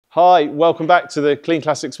Hi, welcome back to the Clean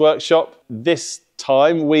Classics workshop. This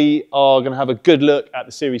time we are going to have a good look at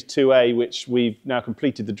the Series 2A, which we've now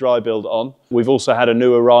completed the dry build on. We've also had a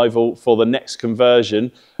new arrival for the next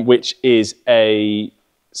conversion, which is a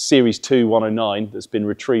Series 2 109 that's been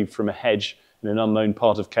retrieved from a hedge in an unknown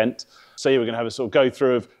part of Kent. So yeah, we're going to have a sort of go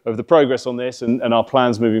through of the progress on this and our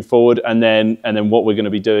plans moving forward, and then what we're going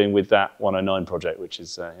to be doing with that 109 project, which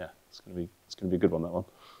is yeah, it's going to be a good one, that one.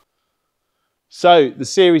 So the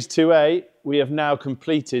Series 2A, we have now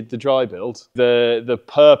completed the dry build. The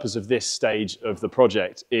purpose of this stage of the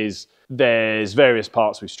project is there's various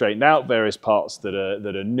parts we've straightened out, various parts that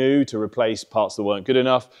are new to replace parts that weren't good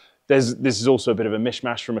enough. This is also a bit of a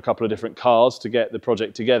mishmash from a couple of different cars to get the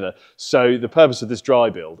project together. So the purpose of this dry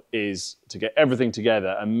build is to get everything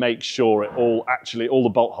together and make sure all the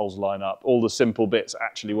bolt holes line up, all the simple bits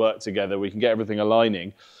actually work together. We can get everything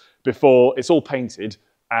aligning before it's all painted.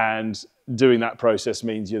 And doing that process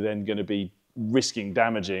means you're then going to be risking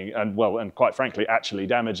damaging and quite frankly, actually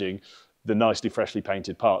damaging the nicely freshly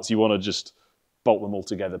painted parts. You want to just bolt them all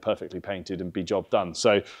together perfectly painted and be job done.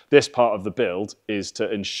 So this part of the build is to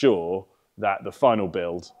ensure that the final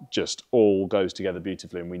build just all goes together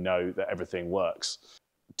beautifully and we know that everything works.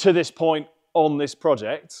 To this point on this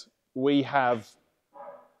project, we have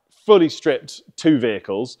fully stripped 2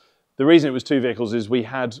 vehicles. The reason it was 2 vehicles is we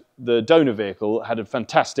had the donor vehicle had a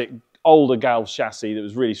fantastic older gal chassis that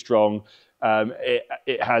was really strong.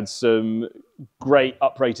 It had some great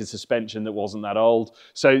uprated suspension that wasn't that old.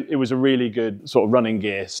 So it was a really good sort of running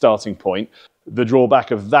gear starting point. The drawback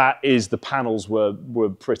of that is the panels were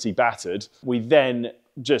pretty battered. We then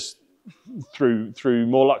just through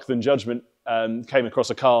more luck than judgment came across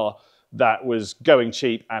a car that was going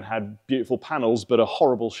cheap and had beautiful panels, but a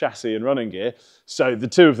horrible chassis and running gear. So the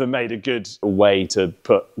 2 of them made a good way to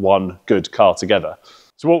put one good car together.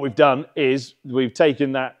 So what we've done is we've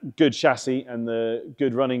taken that good chassis and the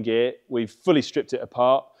good running gear, we've fully stripped it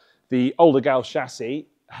apart. The older gal chassis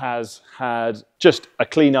has had just a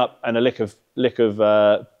clean up and a lick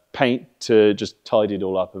of paint to just tidy it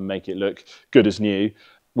all up and make it look good as new.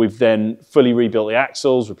 We've then fully rebuilt the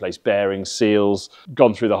axles, replaced bearings, seals,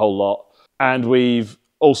 gone through the whole lot. And we've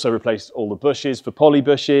also replaced all the bushes for poly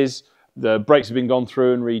bushes. The brakes have been gone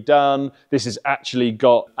through and redone. This has actually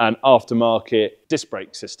got an aftermarket disc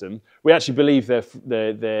brake system. We actually believe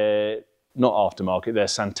they're not aftermarket, they're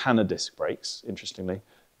Santana disc brakes, interestingly.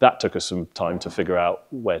 That took us some time to figure out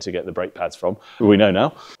where to get the brake pads from. We know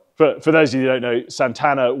now. But for those of you who don't know,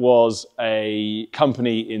 Santana was a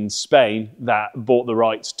company in Spain that bought the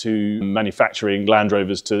rights to manufacturing Land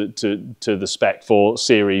Rovers to the spec for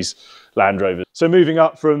series Land Rovers. So moving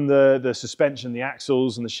up from the suspension, the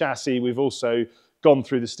axles and the chassis, we've also gone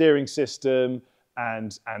through the steering system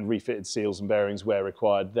and refitted seals and bearings where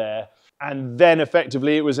required there. And then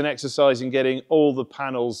effectively it was an exercise in getting all the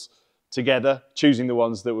panels together, choosing the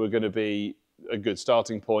ones that were going to be a good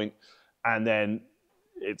starting point, and then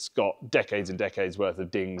it's got decades and decades worth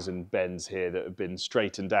of dings and bends here that have been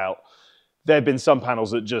straightened out. There have been some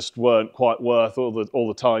panels that just weren't quite worth all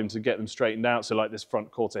the time to get them straightened out. So like this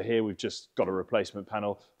front quarter here, we've just got a replacement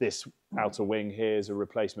panel. This outer wing here is a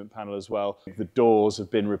replacement panel as well. The doors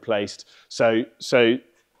have been replaced. So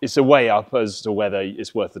it's a way up as to whether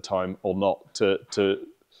it's worth the time or not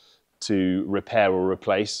to repair or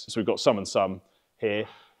replace. So we've got some and some here.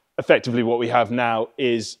 Effectively what we have now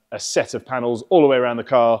is a set of panels all the way around the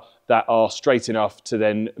car that are straight enough to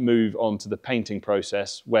then move on to the painting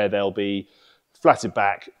process, where they'll be flatted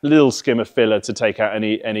back, little skim of filler to take out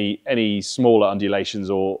any smaller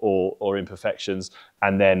undulations or imperfections,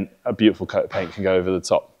 and then a beautiful coat of paint can go over the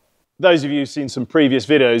top. Those of you who've seen some previous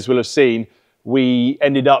videos will have seen we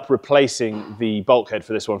ended up replacing the bulkhead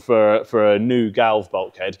for this one for a new galv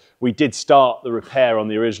bulkhead. We did start the repair on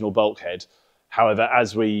the original bulkhead. However,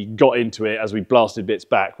 as we got into it, as we blasted bits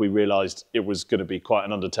back, we realised it was going to be quite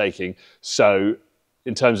an undertaking. So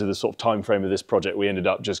in terms of the sort of time frame of this project, we ended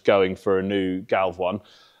up just going for a new galv one.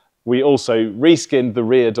 We also reskinned the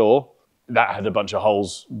rear door. That had a bunch of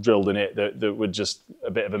holes drilled in it that were just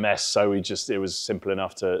a bit of a mess. So it was simple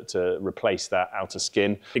enough to replace that outer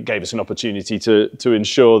skin. It gave us an opportunity to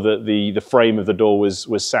ensure that the frame of the door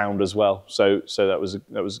was sound as well. So that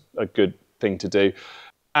was a good thing to do.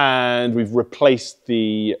 And we've replaced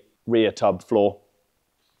the rear tub floor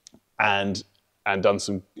and done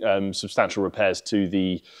some substantial repairs to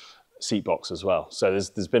the seat box as well. So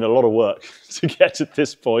there's been a lot of work to get to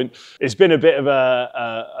this point. It's been a bit of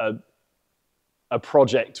a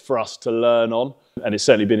project for us to learn on, and it's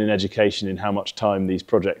certainly been an education in how much time these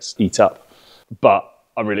projects eat up. But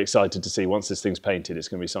I'm really excited to see once this thing's painted, it's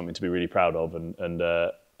going to be something to be really proud of, and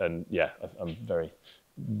yeah, I'm very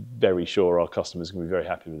very sure our customers are going to be very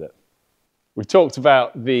happy with it. We've talked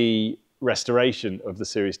about the restoration of the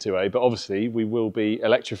Series 2A, but obviously we will be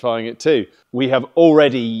electrifying it too. We have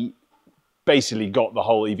already basically got the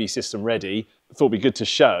whole EV system ready. I thought it'd be good to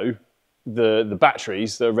show the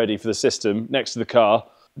batteries that are ready for the system next to the car.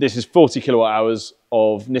 This is 40 kilowatt hours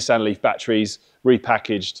of Nissan Leaf batteries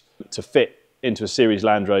repackaged to fit into a Series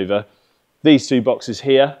Land Rover. These two boxes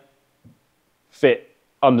here fit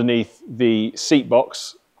underneath the seat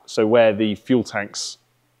box, so where the fuel tanks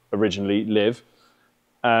originally live.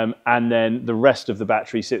 And then the rest of the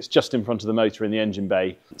battery sits just in front of the motor in the engine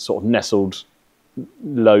bay, sort of nestled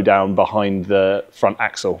low down behind the front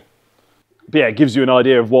axle. But yeah, it gives you an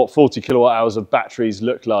idea of what 40 kilowatt hours of batteries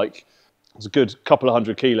look like. There's a good couple of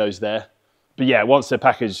 100 kilos there. But yeah, once they're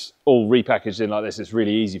packaged, all repackaged in like this, it's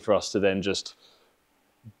really easy for us to then just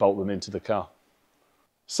bolt them into the car.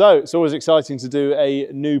 So it's always exciting to do a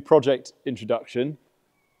new project introduction.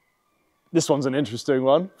 This one's an interesting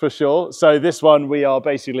one for sure. So this one, we are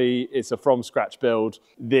basically, it's a from scratch build.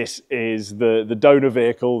 This is the donor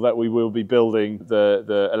vehicle that we will be building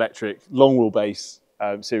the electric long wheelbase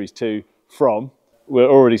Series 2 from. We're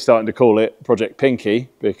already starting to call it Project Pinky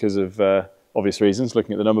because of obvious reasons,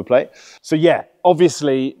 looking at the number plate. So yeah,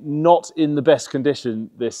 obviously not in the best condition,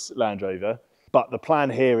 this Land Rover, but the plan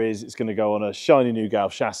here is it's going to go on a shiny new Gal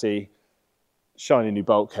chassis, shiny new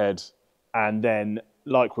bulkhead, and then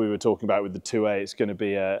like we were talking about with the 2A, it's going to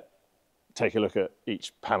be take a look at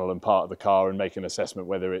each panel and part of the car and make an assessment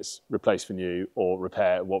whether it's replace for new or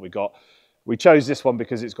repair what we got. We chose this one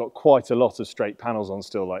because it's got quite a lot of straight panels on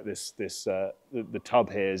still, like this. The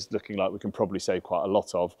tub here is looking like we can probably save quite a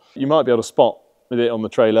lot of. You might be able to spot with it on the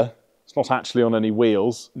trailer. It's not actually on any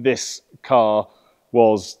wheels. This car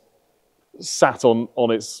was sat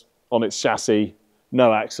on its chassis,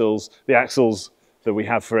 no axles. The axles that we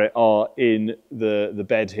have for it are in the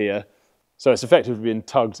bed here. So it's effectively been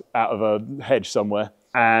tugged out of a hedge somewhere.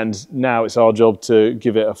 And now it's our job to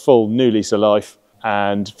give it a full new lease of life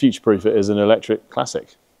and future-proof it as an electric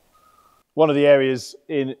classic. One of the areas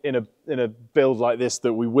in a build like this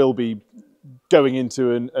that we will be going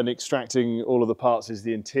into and extracting all of the parts is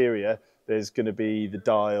the interior. There's going to be the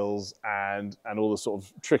dials and all the sort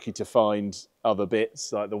of tricky to find other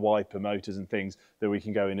bits like the wiper motors and things that we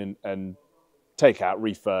can go in and take out,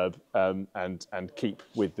 refurb and keep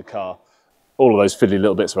with the car. All of those fiddly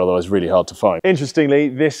little bits are otherwise really hard to find. Interestingly,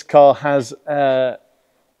 this car has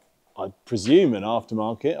I presume an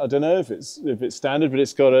aftermarket. I don't know if it's standard, but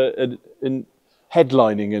it's got a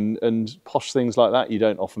headlining and posh things like that you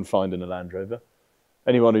don't often find in a Land Rover.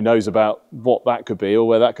 Anyone who knows about what that could be or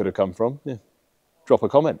where that could have come from, yeah, drop a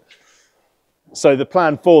comment. So the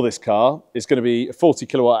plan for this car is going to be a 40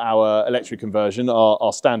 kilowatt hour electric conversion,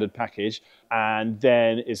 our standard package, and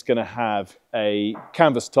then it's going to have a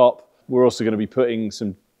canvas top. We're also going to be putting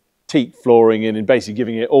some teak flooring in and basically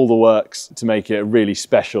giving it all the works to make it a really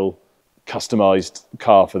special, customized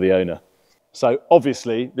car for the owner. So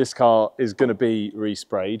obviously this car is going to be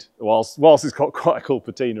resprayed. Whilst it's got quite a cool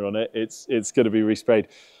patina on it, it's going to be resprayed.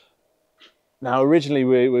 Now originally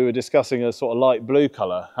we were discussing a sort of light blue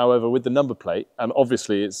colour. However, with the number plate, and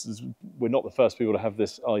obviously we're not the first people to have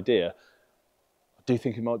this idea, I do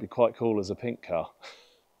think it might be quite cool as a pink car.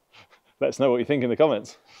 Let us know what you think in the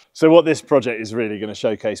comments. So what this project is really going to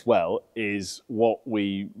showcase well is what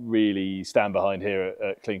we really stand behind here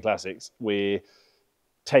at Clean Classics. We're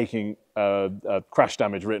taking a crash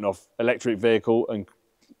damage written off electric vehicle and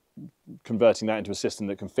converting that into a system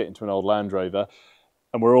that can fit into an old Land Rover.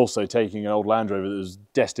 And we're also taking an old Land Rover that was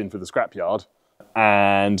destined for the scrapyard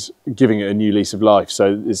and giving it a new lease of life.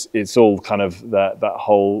 So it's all kind of that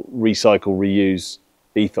whole recycle, reuse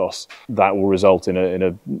ethos that will result in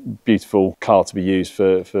a beautiful car to be used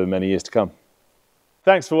for many years to come.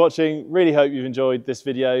 Thanks for watching. Really hope you've enjoyed this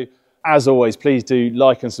video. As always, please do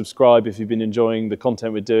like and subscribe if you've been enjoying the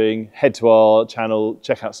content we're doing. Head to our channel,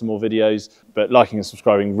 check out some more videos. But liking and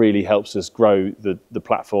subscribing really helps us grow the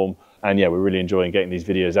platform. And yeah, we're really enjoying getting these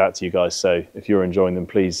videos out to you guys. So if you're enjoying them,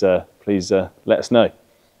 please let us know.